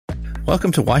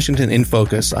Welcome to Washington in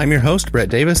Focus. I'm your host, Brett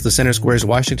Davis, the Center Square's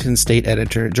Washington State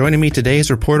Editor. Joining me today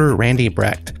is reporter Randy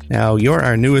Brecht. Now, you're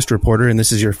our newest reporter, and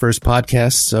this is your first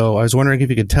podcast, so I was wondering if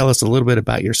you could tell us a little bit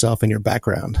about yourself and your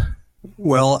background.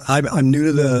 Well, I'm new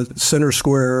to the Center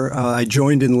Square. I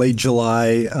joined in late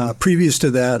July. Previous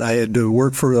to that, I had to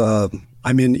work for,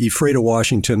 I'm in Ephrata,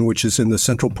 Washington, which is in the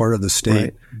central part of the state.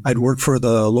 Right. I'd worked for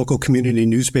the local community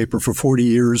newspaper for 40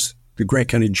 years, the Grant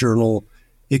County Journal.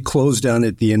 It closed down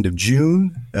at the end of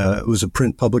June. It was a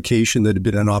print publication that had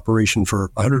been in operation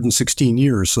for 116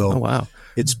 years. So wow.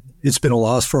 It's been a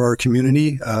loss for our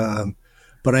community.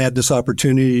 But I had this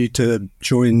opportunity to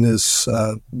join this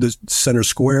Center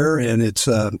Square, and it's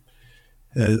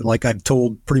like I've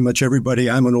told pretty much everybody,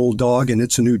 I'm an old dog and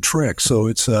it's a new trick. So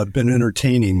it's been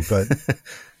entertaining. But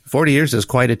 40 years is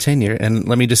quite a tenure, and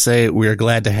let me just say we're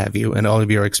glad to have you and all of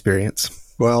your experience.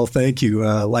 Well, thank you.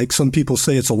 Like some people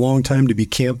say, it's a long time to be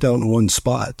camped out in one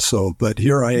spot. So, but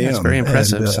here I am. That's very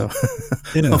impressive.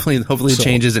 And, hopefully the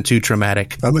change isn't too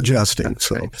traumatic. I'm adjusting.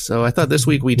 So, right. So I thought this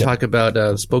week we'd talk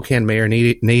about Spokane Mayor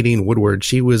Nadine Woodward.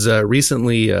 She was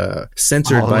recently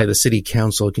censored by the city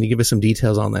council. Can you give us some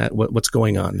details on that? What's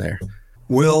going on there?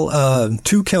 Well,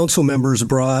 two council members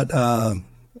brought a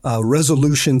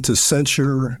resolution to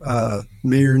censure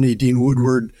Mayor Nadine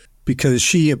Woodward because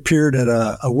she appeared at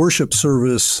a worship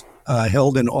service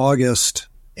held in August.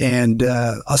 And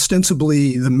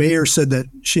ostensibly, the mayor said that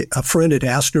a friend had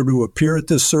asked her to appear at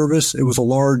this service. It was a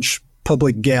large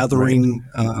public gathering.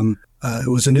 Right. It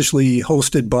was initially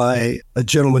hosted by a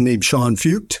gentleman named Sean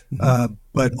Fucht,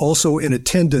 but also in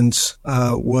attendance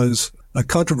was a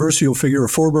controversial figure, a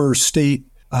former state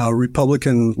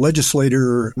Republican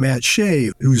legislator, Matt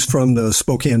Shea, who's from the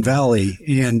Spokane Valley.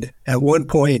 And at one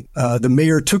point, the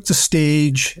mayor took the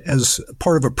stage as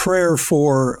part of a prayer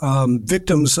for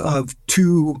victims of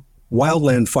two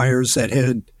wildland fires that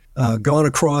had gone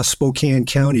across Spokane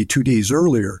County 2 days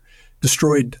earlier,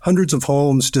 destroyed hundreds of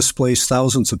homes, displaced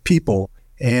thousands of people.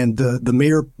 And the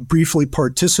mayor briefly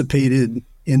participated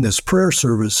in this prayer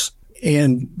service.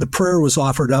 And the prayer was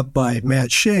offered up by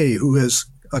Matt Shea, who is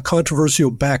a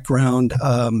controversial background,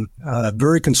 a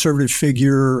very conservative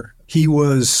figure. He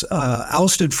was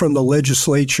ousted from the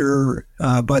legislature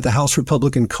by the House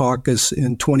Republican caucus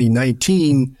in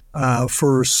 2019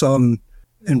 for some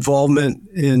involvement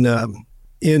in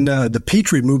the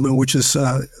Patriot movement,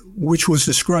 which was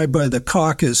described by the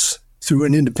caucus through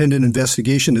an independent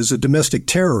investigation as a domestic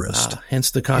terrorist.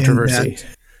 Hence the controversy.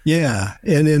 Yeah.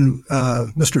 And then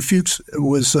Mr. Fuchs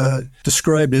was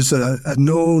described as a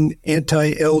known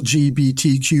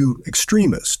anti-LGBTQ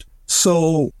extremist.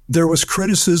 So there was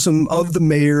criticism of the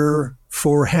mayor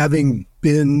for having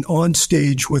been on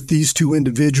stage with these two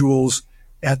individuals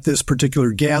at this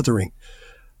particular gathering.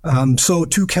 So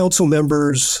two council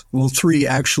members, well, three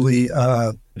actually,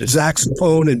 Zach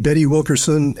Sapone and Betty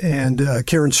Wilkerson and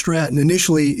Karen Stratton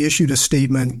initially issued a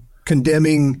statement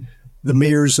condemning the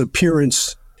mayor's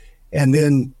appearance. And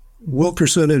then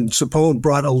Wilkerson and Sapone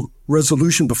brought a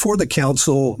resolution before the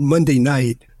council Monday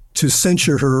night to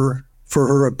censure her for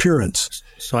her appearance.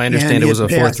 So I understand it was a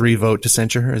 4-3 vote to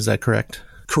censure her. Is that correct?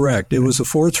 Correct. It was a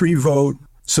 4-3 vote.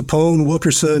 Sapone,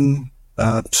 Wilkerson,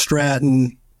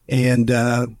 Stratton, and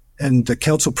the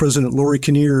council president, Lori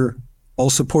Kinnear, all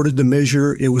supported the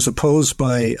measure. It was opposed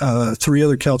by three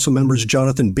other council members,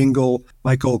 Jonathan Bingle,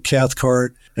 Michael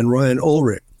Cathcart, and Ryan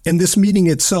Ulrich. And this meeting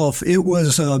itself, it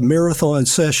was a marathon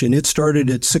session. It started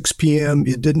at 6 p.m.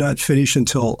 It did not finish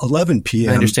until 11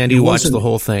 p.m. I understand you watched the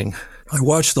whole thing. I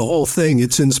watched the whole thing.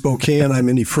 It's in Spokane. I'm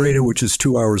in Ephrata, which is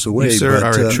 2 hours away. You, sir,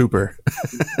 are a trooper.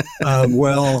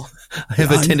 Well, I have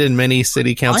attended many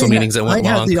city council meetings that went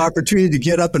long. I had the opportunity to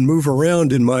get up and move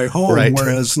around in my home,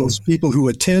 whereas those people who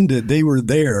attended, they were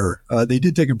there. They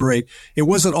did take a break. It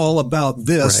wasn't all about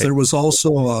this. Right. There was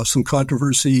also some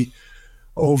controversy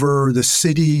over the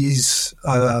city's,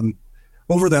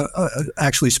 over the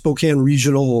actually Spokane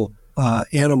Regional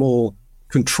Animal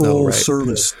Control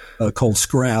Service called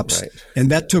SCRAPS. Right.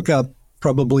 And that took up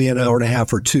probably an hour and a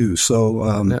half or two.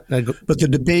 So, but the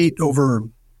debate over,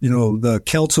 the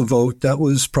council vote, that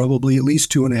was probably at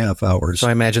least 2.5 hours. So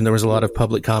I imagine there was a lot of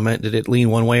public comment. Did it lean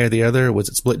one way or the other? Was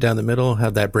it split down the middle?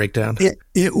 How'd that break down?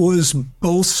 It was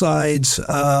both sides.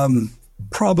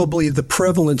 Probably the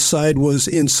prevalent side was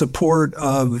in support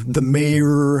of the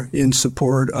mayor, in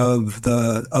support of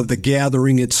the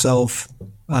gathering itself.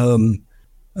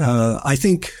 I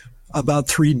think about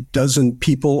 36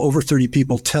 people, over 30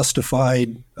 people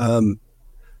testified,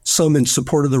 some in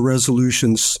support of the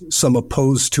resolutions, some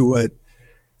opposed to it.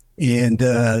 And,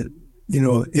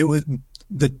 it was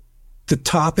the the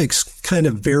topics kind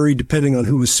of varied depending on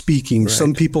who was speaking. Right.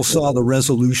 Some people saw the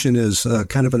resolution as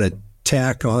kind of an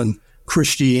attack on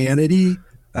Christianity,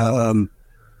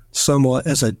 somewhat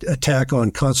as an attack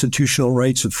on constitutional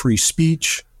rights of free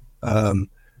speech.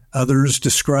 Others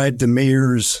described the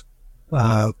mayor's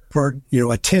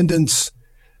attendance,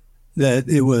 that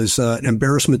it was an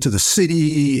embarrassment to the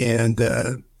city, and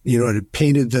it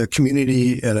painted the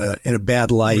community in a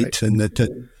bad light, right. And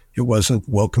that it wasn't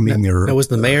welcoming. Now, was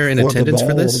the mayor in attendance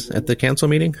for this at the council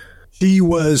meeting? She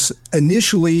was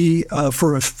initially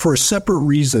for a separate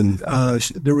reason.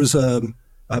 There was a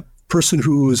person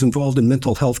who was involved in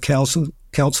mental health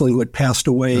counseling who had passed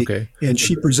away, okay. And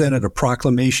she presented a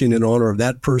proclamation in honor of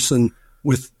that person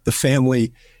with the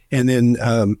family, and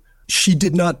then she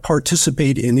did not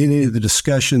participate in any of the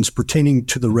discussions pertaining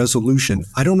to the resolution.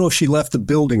 I don't know if she left the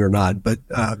building or not, but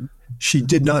she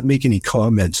did not make any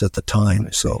comments at the time.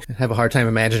 So I have a hard time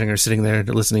imagining her sitting there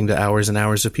listening to hours and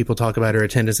hours of people talk about her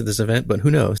attendance at this event, but who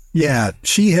knows? Yeah,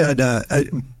 she had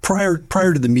prior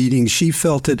to the meeting, she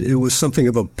felt that it was something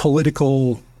of a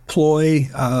political ploy.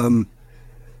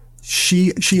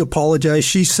 She apologized.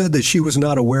 She said that she was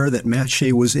not aware that Matt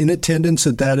Shea was in attendance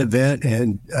at that event,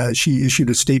 and she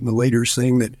issued a statement later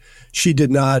saying that she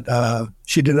did not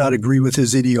agree with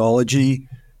his ideology.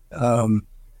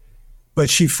 But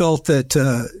she felt that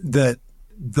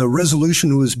the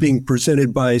resolution was being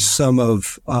presented by some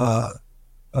of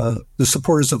the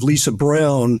supporters of Lisa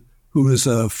Brown, who is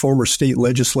a former state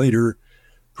legislator,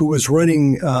 who was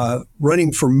running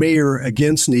for mayor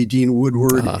against Nadine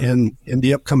Woodward in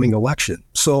the upcoming election.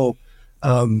 So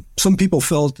some people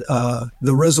felt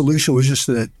the resolution was just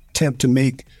an attempt to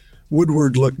make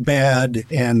Woodward look bad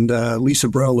and Lisa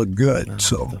Brown look good.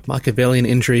 So the Machiavellian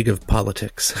intrigue of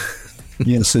politics.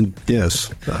 Yes, at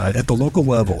the local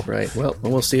level. Right. Well,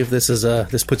 we'll see if this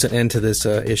puts an end to this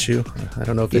issue. I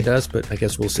don't know if it does, but I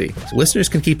guess we'll see. So listeners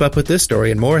can keep up with this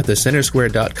story and more at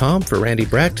thecentersquare.com. For Randy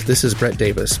Brecht, this is Brett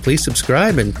Davis. Please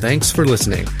subscribe, and thanks for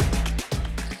listening.